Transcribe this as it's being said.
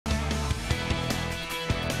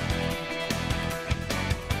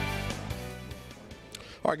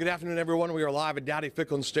All right, good afternoon, everyone. We are live at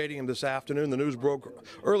Dowdy-Ficklin Stadium this afternoon. The news broke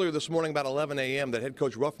earlier this morning about 11 a.m. that head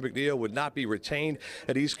coach Ruffin McNeill would not be retained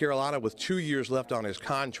at East Carolina with 2 years left on his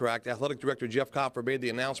contract. Athletic Director Jeff Compher made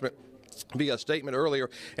the announcement via statement earlier,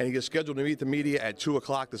 and he is scheduled to meet the media at 2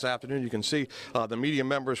 o'clock this afternoon. You can see the media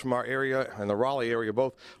members from our area and the Raleigh area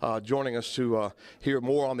both joining us to hear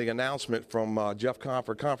more on the announcement from Jeff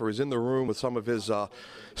Compher. Compher is in the room with some of his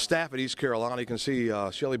staff at East Carolina. You can see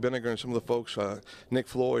Shelly Benninger and some of the folks, Nick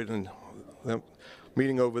Floyd and them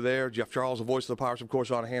meeting over there. Jeff Charles, the voice of the Pirates, of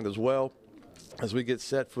course, on hand as well as we get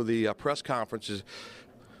set for the press conferences.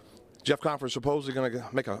 Jeff Compher is supposedly going to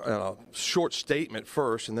make a short statement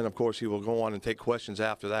first, and then, of course, he will go on and take questions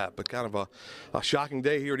after that. But kind of a shocking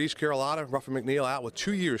day here at East Carolina. Ruffin McNeill out with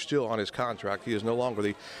 2 years still on his contract. He is no longer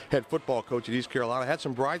the head football coach at East Carolina. Had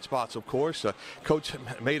some bright spots, of course. Coach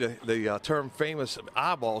made the term famous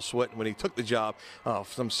eyeball sweat when he took the job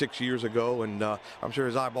some 6 years ago, and I'm sure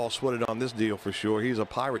his eyeball sweated on this deal for sure. He's a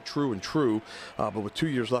Pirate true and true, but with 2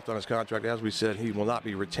 years left on his contract, as we said, he will not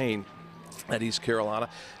be retained at East Carolina.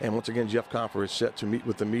 And once again, Jeff Compher is set to meet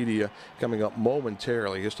with the media coming up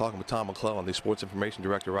momentarily. He's talking with Tom McNeill, the sports information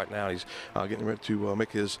director, right now. He's getting ready to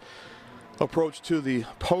make his approach to the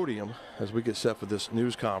podium as we get set for this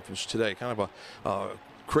news conference today. Kind of a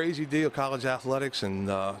crazy deal, college athletics, and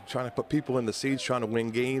trying to put people in the seats, trying to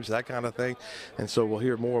win games, that kind of thing. And so we'll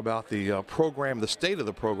hear more about the program, the state of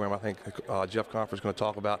the program. I think Jeff Compher is going to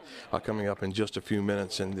talk about coming up in just a few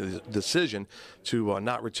minutes, and the decision to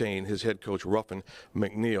not retain his head coach, Ruffin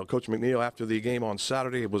McNeill. Coach McNeill, after the game on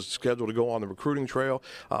Saturday, was scheduled to go on the recruiting trail.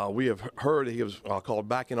 We have heard he was called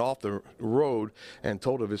back in off the road and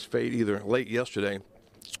told of his fate either late yesterday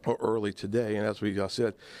or early today. And as we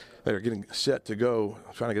said, they're getting set to go,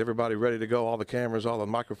 trying to get everybody ready to go, all the cameras, all the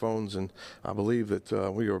microphones, and I believe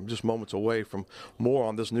that we are just moments away from more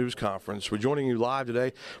on this news conference. We're joining you live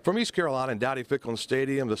today from East Carolina and Dowdy-Ficklin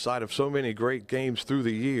Stadium, the site of so many great games through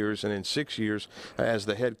the years, and in 6 years as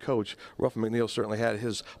the head coach, Ruffin McNeill certainly had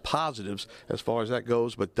his positives as far as that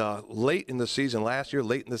goes, but late in the season last year,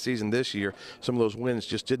 late in the season this year, some of those wins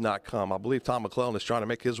just did not come. I believe Tom McNeill is trying to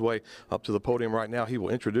make his way up to the podium right now. He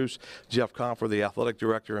will introduce Jeff Compher, the athletic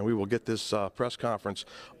director, and we will get this press conference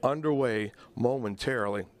underway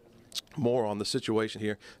momentarily. More on the situation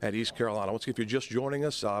here at East Carolina. Once again, if you're just joining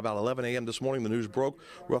us, about 11 a.m. this morning, the news broke.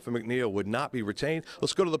 Ruffin McNeill would not be retained.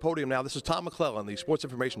 Let's go to the podium now. This is Tom McNeill, the sports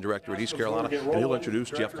information director at East Carolina, and he'll introduce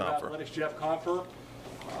Jeff Compher. Jeff Compher.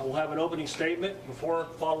 We'll have an opening statement before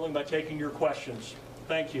following by taking your questions.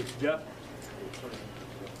 Thank you, Jeff.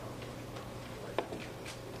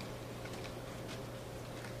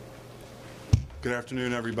 Good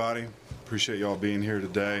afternoon, everybody. Appreciate you all being here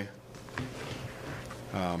today.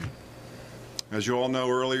 As you all know,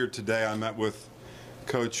 earlier today I met with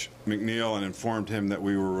Coach McNeill and informed him that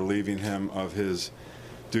we were relieving him of his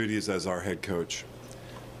duties as our head coach.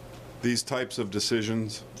 These types of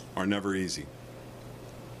decisions are never easy.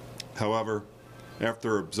 However,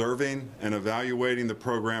 after observing and evaluating the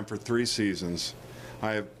program for 3 seasons,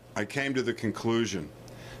 I came to the conclusion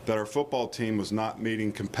that our football team was not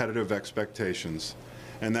meeting competitive expectations,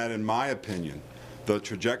 and that, in my opinion, the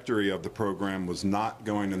trajectory of the program was not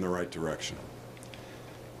going in the right direction.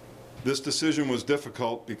 This decision was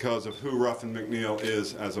difficult because of who Ruffin McNeill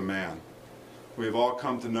is as a man. We have all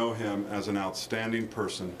come to know him as an outstanding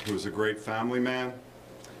person who is a great family man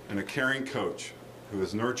and a caring coach who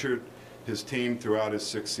has nurtured his team throughout his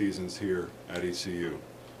 6 seasons here at ECU.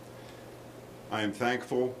 I am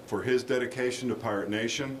thankful for his dedication to Pirate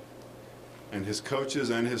Nation and his coaches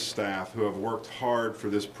and his staff who have worked hard for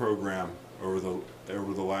this program over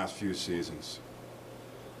the last few seasons.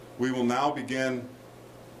 We will now begin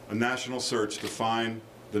a national search to find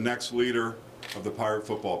the next leader of the Pirate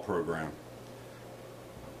football program.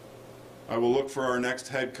 I will look for our next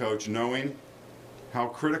head coach, knowing how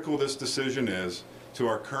critical this decision is to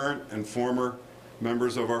our current and former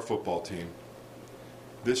members of our football team,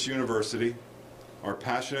 this university, our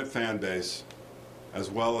passionate fan base,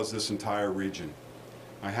 as well as this entire region.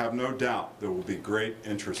 I have no doubt there will be great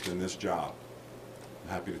interest in this job.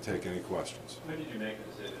 I'm happy to take any questions. When did you make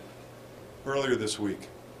the decision? Earlier this week.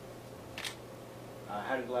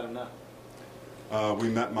 How did you let him know? We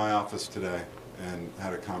met in my office today and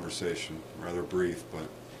had a conversation, rather brief, but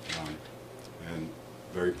and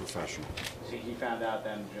very professional. So he found out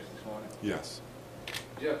then just this morning? Yes.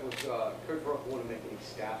 Jeff, was Coach Ruffin want to make any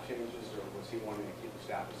staff changes, or was he wanting to keep the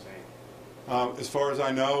staff the same? As far as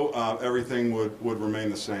I know, everything would remain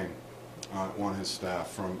the same on his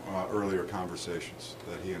staff from earlier conversations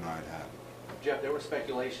that he and I had had. Jeff, there was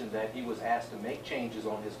speculation that he was asked to make changes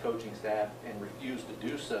on his coaching staff and refused to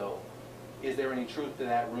do so Is there any truth to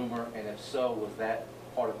that rumor? And if so, was that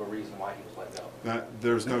part of a reason why he was let go?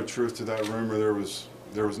 There's no truth to that rumor. There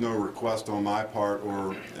was no request on my part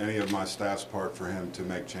or any of my staff's part for him to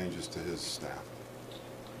make changes to his staff.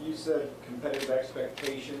 You said competitive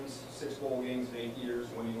expectations, 6 bowl games in 8 years,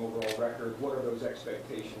 winning overall record. What are those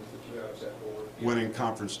expectations that you have set forward? Winning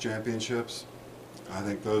conference championships. I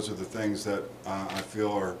think those are the things that I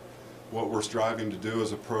feel are what we're striving to do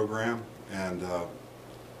as a program, and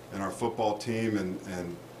our football team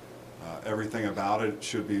and everything about it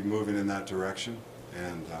should be moving in that direction.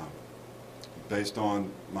 And based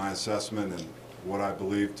on my assessment and what I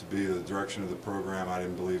believe to be the direction of the program, I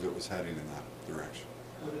didn't believe it was heading in that direction.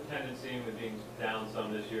 With the tendency with being down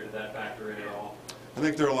some this year, did that factor in at all? I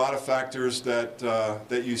think there are a lot of factors that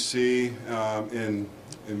that you see in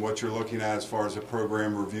what you're looking at as far as a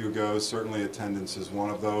program review goes. Certainly attendance is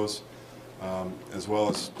one of those, as well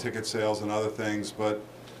as ticket sales and other things. But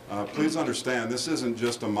please understand, this isn't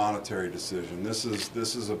just a monetary decision. This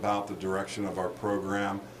is about the direction of our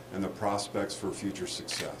program and the prospects for future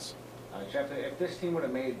success. Jeff, if this team would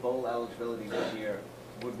have made bowl eligibility this year,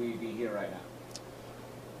 would we be here right now?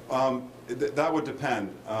 That would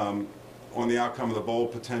depend on the outcome of the bowl,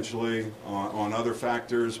 potentially, on other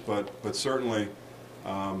factors, but certainly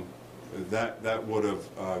that would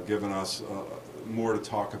have given us more to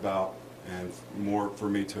talk about and more for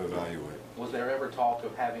me to evaluate. Was there ever talk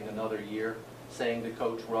of having another year, saying to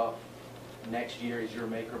Coach Ruff, next year is your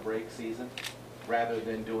make or break season, rather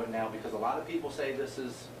than do it now? Because a lot of people say this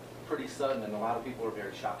is pretty sudden, and a lot of people are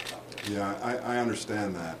very shocked about this. Yeah, I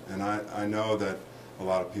understand that, and I know that a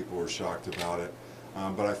lot of people were shocked about it,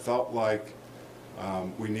 but I felt like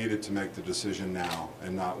we needed to make the decision now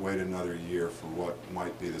and not wait another year for what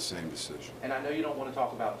might be the same decision. And I know you don't want to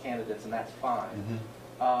talk about candidates, and that's fine.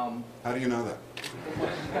 Mm-hmm. How do you know that?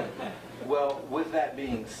 Well, with that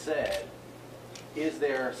being said, is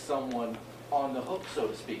there someone on the hook, so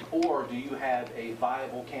to speak, or do you have a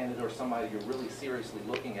viable candidate or somebody you're really seriously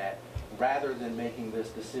looking at, rather than making this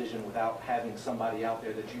decision without having somebody out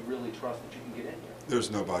there that you really trust that you can get in here?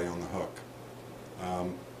 There's nobody on the hook.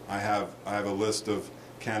 I have a list of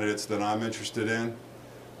candidates that I'm interested in.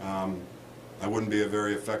 I wouldn't be a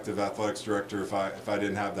very effective athletics director if I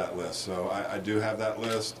didn't have that list. So I do have that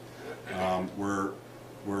list.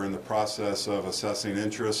 We're in the process of assessing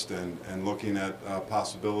interest and looking at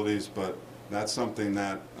possibilities, but that's something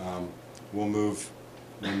that we'll move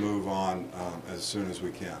on as soon as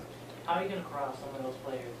we can. How are you going to corral some of those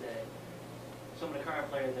players some of the current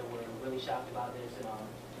players that were really shocked about this? And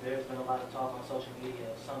there's been a lot of talk on social media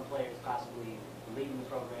of some players possibly leaving the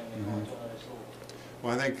program and going to another school.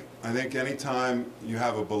 Well, I think anytime you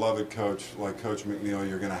have a beloved coach like Coach McNeill,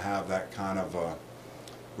 you're going to have that kind of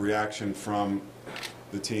reaction from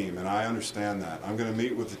the team, and I understand that. I'm going to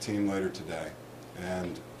meet with the team later today,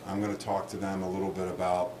 and I'm going to talk to them a little bit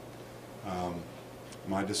about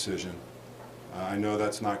my decision. I know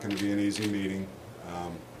that's not going to be an easy meeting,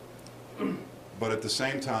 but at the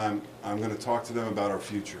same time, I'm going to talk to them about our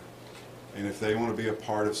future. And if they want to be a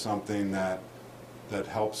part of something that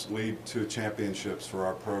helps lead to championships for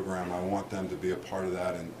our program, I want them to be a part of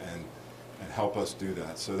that and help us do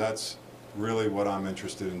that. So that's really what I'm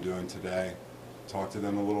interested in doing today. Talk to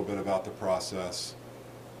them a little bit about the process,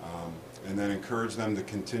 and then encourage them to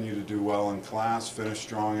continue to do well in class, finish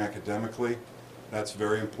strong academically. That's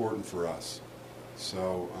very important for us.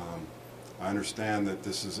 So I understand that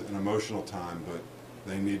this is an emotional time, but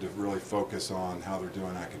they need to really focus on how they're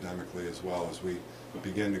doing academically as well as we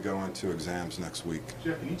begin to go into exams next week.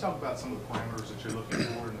 Jeff, can you talk about some of the parameters that you're looking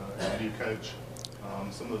for in a new coach?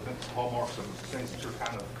 Some of the hallmarks of the things that you're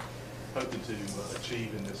kind of hoping to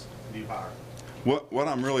achieve in this new hire? What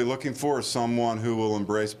I'm really looking for is someone who will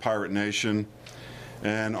embrace Pirate Nation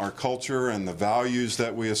and our culture and the values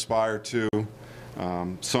that we aspire to.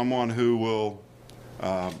 Someone who will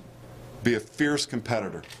be a fierce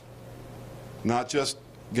competitor, not just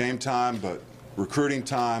game time, but recruiting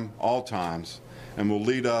time, all times, and will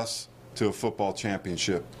lead us to a football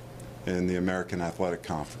championship in the American Athletic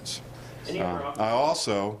Conference.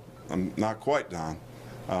 I'm not quite done.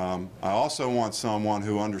 I also want someone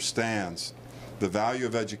who understands the value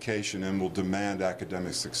of education and will demand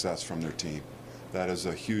academic success from their team. That is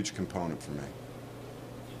a huge component for me.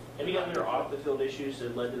 Any other off-the-field issues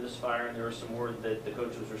that led to this fire? And there was some word that the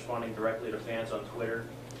coach was responding directly to fans on Twitter.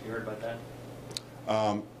 You heard about that?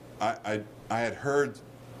 I had heard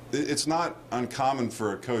It's not uncommon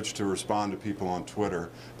for a coach to respond to people on Twitter,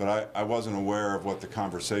 but I wasn't aware of what the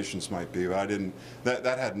conversations might be. But I didn't.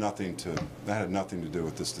 That had nothing to do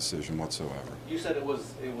with this decision whatsoever. You said it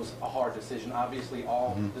was a hard decision. Obviously,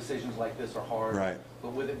 all decisions like this are hard. Right.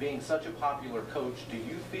 But with it being such a popular coach, do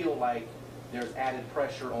you feel like there's added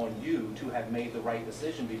pressure on you to have made the right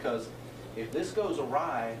decision? Because if this goes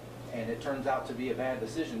awry and it turns out to be a bad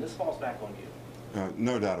decision, this falls back on you.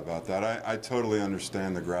 No doubt about that. I totally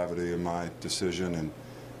understand the gravity of my decision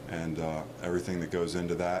and everything that goes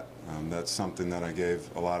into that. That's something that I gave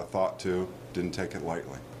a lot of thought to, didn't take it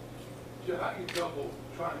lightly. Jeff, how do you couple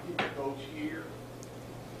trying to keep a coach here,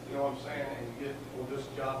 you know what I'm saying, and get, well, this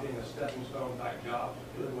job being a stepping stone type job?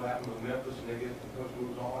 Look what happened with Memphis, and the coach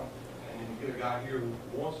moves on, and then you get a guy here who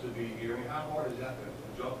wants to be here. I mean, how hard is that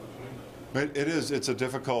to juggle between those two? It is. It's a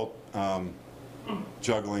difficult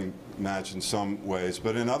juggling match in some ways,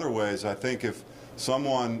 but in other ways, I think if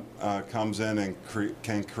someone comes in and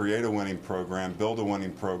can create a winning program, build a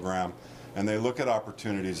winning program, and they look at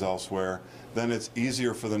opportunities elsewhere, then it's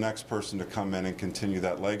easier for the next person to come in and continue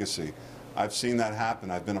that legacy. I've seen that happen.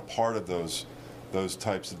 I've been a part of those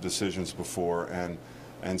types of decisions before,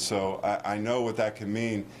 and so I know what that can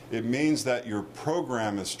mean. It means that your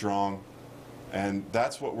program is strong. And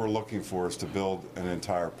that's what we're looking for, is to build an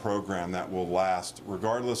entire program that will last,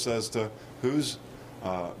 regardless as to who's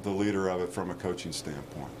the leader of it from a coaching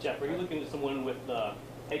standpoint. Jeff, are you looking at someone with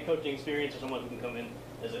head coaching experience, or someone who can come in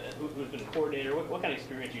as who's been a coordinator? What kind of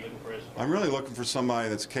experience are you looking for? I'm really looking for somebody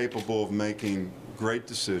that's capable of making great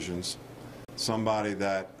decisions, somebody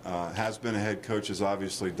that has been a head coach, has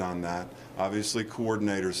obviously done that. Obviously,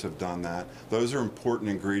 coordinators have done that. Those are important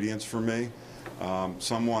ingredients for me.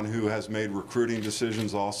 Someone who has made recruiting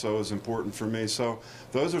decisions also is important for me. So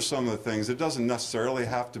those are some of the things. It doesn't necessarily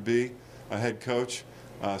have to be a head coach.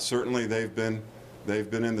 Certainly they've been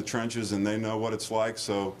in the trenches and they know what it's like,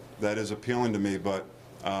 so that is appealing to me. But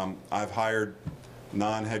I've hired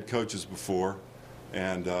non-head coaches before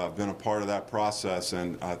and been a part of that process,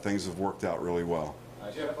 and things have worked out really well.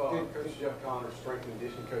 Jeff, Coach Jeff Connor, strength and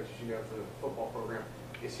conditioning coach, as you know, for the football program.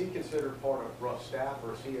 Is he considered part of Ruff's staff,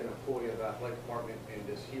 or is he an employee of the athletic department, and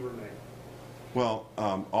does he remain? Well,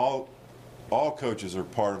 all coaches are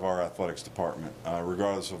part of our athletics department,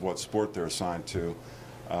 regardless of what sport they're assigned to.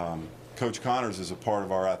 Coach Connors is a part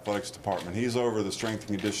of our athletics department. He's over the strength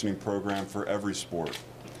and conditioning program for every sport,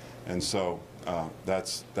 and so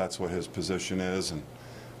that's what his position is. And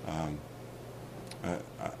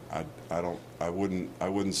I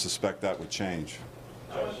wouldn't suspect that would change.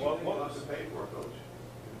 What was the pay for a coach?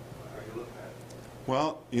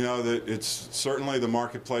 Well, you know, it's certainly the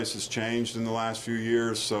marketplace has changed in the last few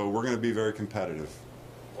years, so we're going to be very competitive.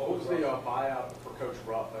 What was the buyout for Coach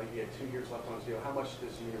Ruff? I think he had 2 years left on his deal. How much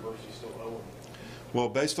does the university still owe him? Well,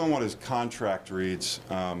 based on what his contract reads,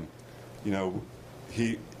 you know,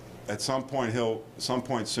 at some point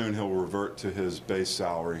soon he'll revert to his base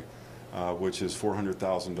salary, which is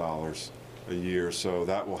 $400,000 a year. So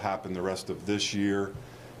that will happen the rest of this year,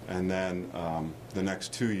 and then the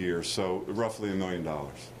next 2 years, so roughly $1 million.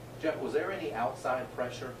 Jeff, was there any outside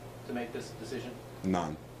pressure to make this decision?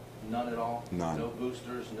 None. None at all? None. No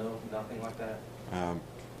boosters, nothing like that?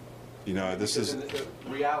 You know, this is... In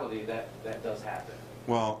reality, that does happen.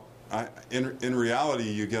 Well, in reality,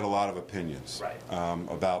 you get a lot of opinions right.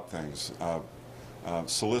 About things,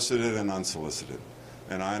 solicited and unsolicited,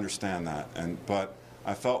 and I understand that. But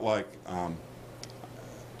I felt like,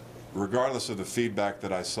 regardless of the feedback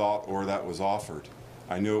that I sought or that was offered,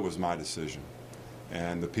 I knew it was my decision.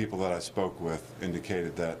 And the people that I spoke with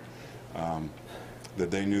indicated that that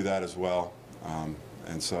they knew that as well.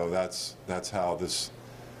 And so that's how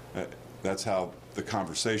the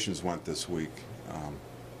conversations went this week.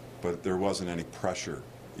 But there wasn't any pressure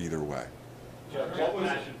either way. Jeff,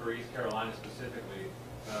 passion for East Carolina specifically,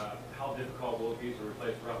 how difficult will it be to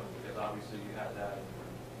replace Ruffin? Because obviously you have that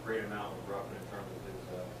great amount with Ruffin in terms of his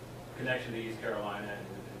connection to East Carolina and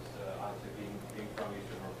his obviously being from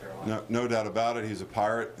Eastern North Carolina. No doubt about it. He's a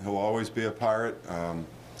Pirate. He'll always be a Pirate.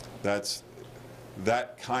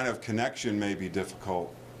 That kind of connection may be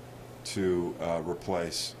difficult to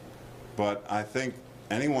replace. But I think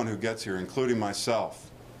anyone who gets here, including myself,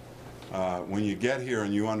 when you get here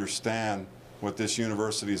and you understand what this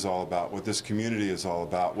university is all about, what this community is all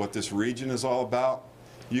about, what this region is all about,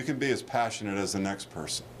 you can be as passionate as the next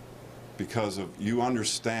person because you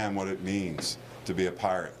understand what it means to be a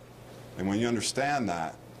Pirate. And when you understand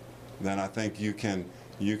that, then I think you can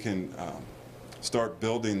start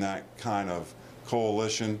building that kind of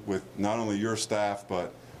coalition with not only your staff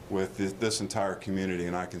but with this entire community,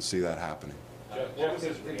 and I can see that happening. What was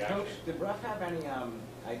his Did reaction? Coach, did Ruff have any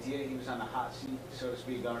idea he was on the hot seat, so to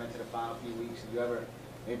speak, going into the final few weeks? Did you ever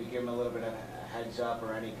maybe give him a little bit of a heads up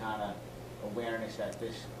or any kind of awareness that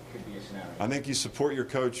this could be a scenario? I think you support your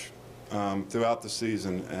coach throughout the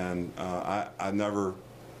season, and I never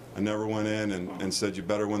went in and said you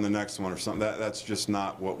better win the next one or something. That's just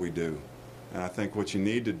not what we do. And I think what you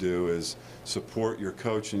need to do is support your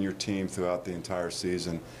coach and your team throughout the entire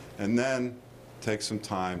season, and then take some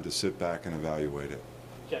time to sit back and evaluate it.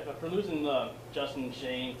 Jeff, after losing Justin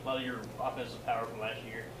Shane, a lot of your offensive power from last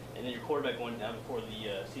year, and then your quarterback going down before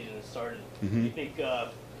the season has started, do you think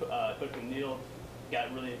Coach McNeill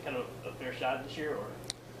got really kind of a fair shot this year, or?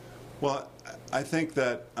 Well, I think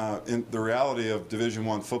that in the reality of Division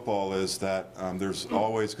I football is that there's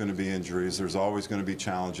always going to be injuries, there's always going to be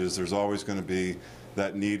challenges, there's always going to be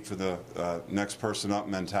that need for the next person up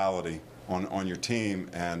mentality on your team,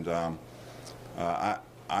 and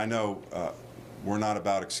I know we're not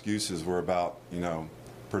about excuses, we're about,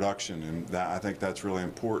 production, and I think that's really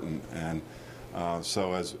important. And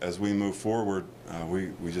so as we move forward,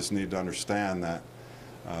 we just need to understand that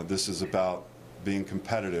this is about being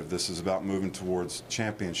competitive. This is about moving towards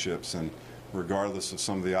championships, and regardless of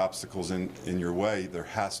some of the obstacles in your way, there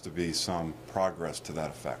has to be some progress to that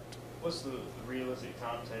effect. What's the realistic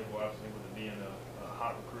timetable, obviously, with it being a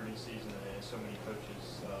hot recruiting season and so many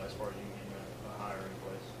coaches as far as you getting a hire in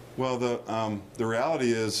place? Well, the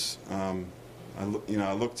reality is,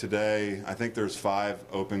 I look today, I think there's 5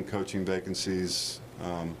 open coaching vacancies.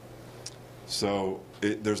 So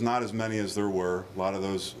there's not as many as there were. A lot of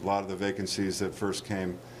the vacancies that first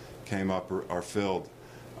came up are filled.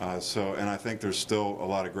 And I think there's still a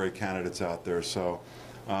lot of great candidates out there. So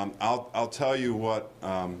I'll tell you what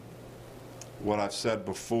I've said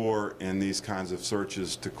before in these kinds of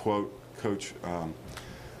searches. To quote Coach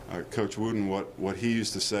Wooden, what he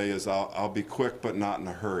used to say is, "I'll be quick but not in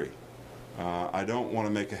a hurry." I don't want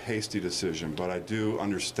to make a hasty decision, but I do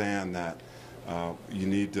understand that.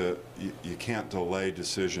 You can't delay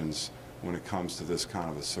decisions when it comes to this kind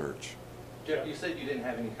of a search. Jeff, you said you didn't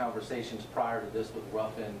have any conversations prior to this with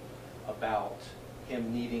Ruffin about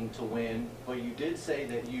him needing to win, but you did say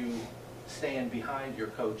that you stand behind your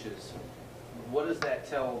coaches. What does that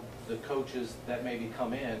tell the coaches that maybe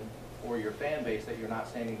come in, or your fan base, that you're not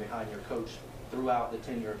standing behind your coach throughout the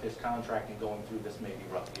tenure of his contract and going through this maybe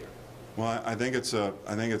rough year? Well, I think it's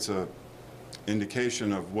a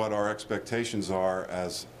indication of what our expectations are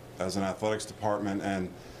as an athletics department and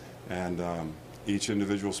each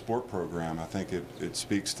individual sport program. I think it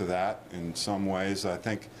speaks to that in some ways. I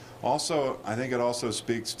think it also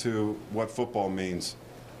speaks to what football means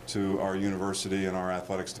to our university and our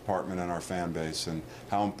athletics department and our fan base, and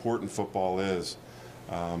how important football is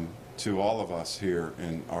to all of us here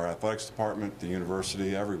in our athletics department, the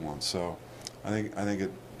university, everyone. So I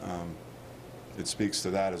think it speaks to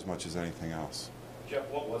that as much as anything else. Jeff,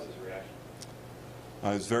 what was his reaction? He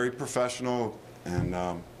was very professional, and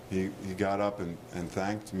he got up and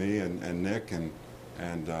thanked me and Nick and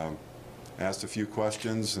asked a few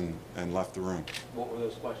questions and left the room. What were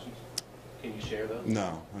those questions? Can you share those?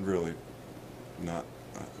 No, and really not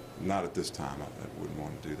at this time. I wouldn't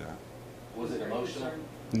want to do that. Was it emotional?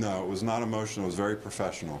 No, it was not emotional. It was very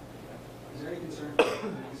professional. Is there any concern for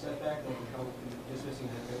the setback that would come from dismissing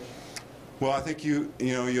head coach? Well, I think you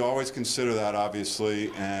always consider that,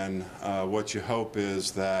 obviously, and what you hope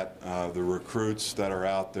is that the recruits that are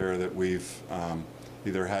out there that we've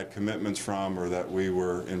either had commitments from or that we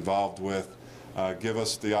were involved with give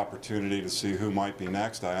us the opportunity to see who might be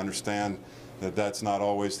next. I understand that that's not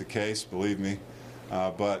always the case, believe me,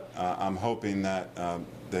 but I'm hoping that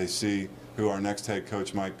they see who our next head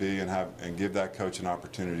coach might be and give that coach an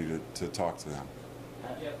opportunity to talk to them.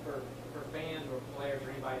 Jeff, for fans or players or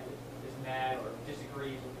anybody that is mad or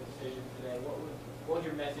disagrees with the decision today, what would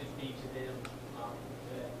your message be to them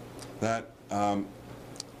today? That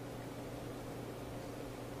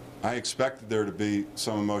I expected there to be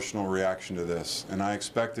some emotional reaction to this, and I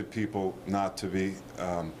expected people not to be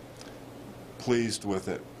pleased with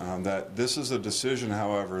it. That this is a decision,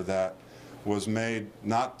 however, that was made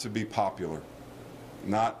not to be popular,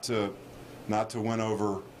 not to win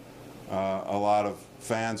over a lot of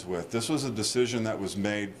fans with. This was a decision that was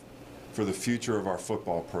made for the future of our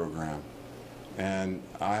football program, and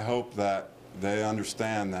I hope that they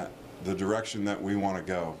understand that the direction that we want to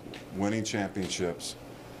go, winning championships,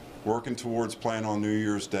 working towards playing on New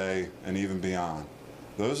Year's Day and even beyond.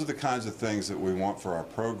 Those are the kinds of things that we want for our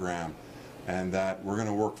program, and that we're going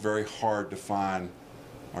to work very hard to find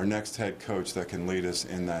our next head coach that can lead us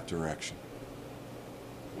in that direction.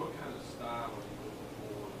 What kind of style are you looking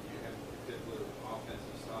for? Do you have a particular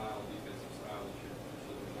offensive style, defensive style that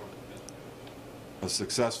a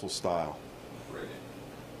successful style.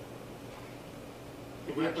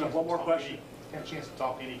 If we have one more question. Have a chance to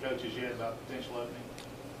talk to any coaches yet about potential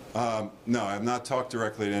opening? No, I have not talked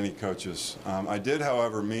directly to any coaches. I did,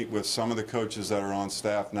 however, meet with some of the coaches that are on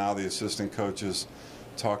staff now, the assistant coaches,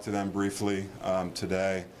 talked to them briefly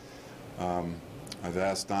today. I've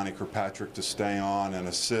asked Donnie Kirkpatrick to stay on and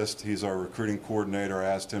assist. He's our recruiting coordinator. I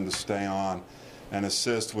asked him to stay on and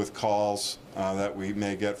assist with calls that we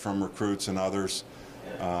may get from recruits and others.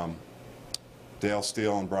 Dale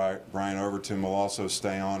Steele and Brian Overton will also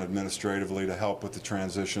stay on administratively to help with the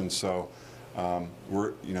transition. So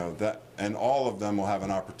and all of them will have an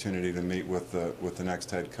opportunity to meet with the next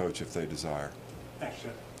head coach if they desire. Thanks,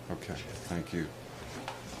 Jeff. Okay, thank you.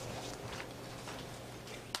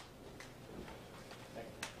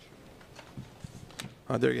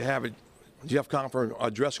 There you have it. Jeff Compher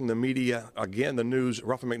addressing the media. Again, the news,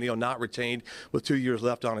 Ruffin McNeill not retained with 2 years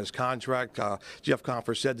left on his contract. Jeff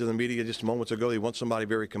Compher said to the media just moments ago he wants somebody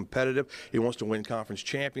very competitive. He wants to win conference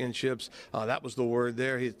championships. That was the word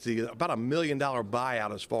there. It's about $1 million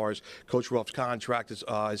buyout as far as Coach Ruff's contract. His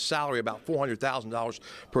salary about $400,000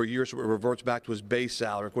 per year, so it reverts back to his base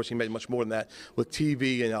salary. Of course, he made much more than that with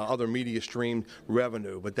TV and other media stream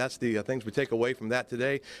revenue. But that's the things we take away from that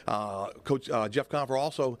today. Coach Jeff Compher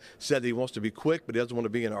also said that he wants to be quick, but he doesn't want to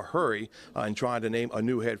be in a hurry in trying to name a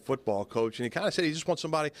new head football coach. And he kind of said he just wants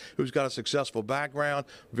somebody who's got a successful background,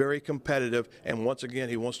 very competitive, and once again,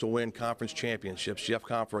 he wants to win conference championships. Jeff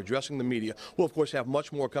Compher addressing the media. We'll, of course, have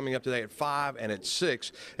much more coming up today at 5 and at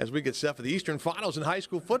 6 as we get set for the Eastern Finals in high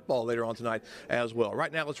school football later on tonight as well.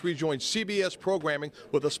 Right now, let's rejoin CBS programming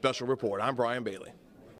with a special report. I'm Brian Bailey.